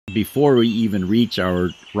before we even reach our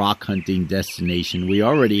rock hunting destination, we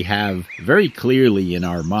already have very clearly in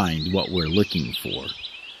our mind what we're looking for.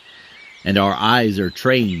 And our eyes are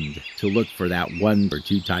trained to look for that one or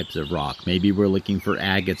two types of rock. Maybe we're looking for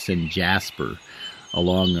agates and jasper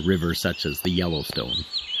along a river such as the Yellowstone.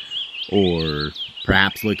 Or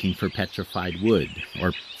perhaps looking for petrified wood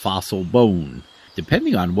or fossil bone.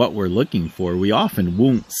 Depending on what we're looking for, we often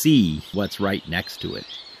won't see what's right next to it.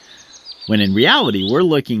 When in reality, we're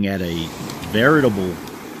looking at a veritable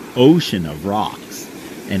ocean of rocks.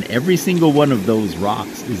 And every single one of those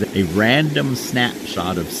rocks is a random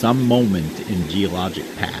snapshot of some moment in geologic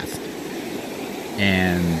past.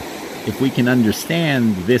 And if we can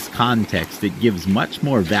understand this context, it gives much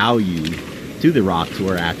more value to the rocks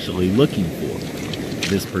we're actually looking for.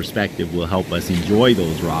 This perspective will help us enjoy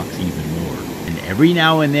those rocks even more. And every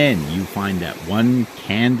now and then you find that one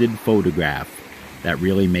candid photograph that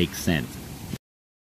really makes sense.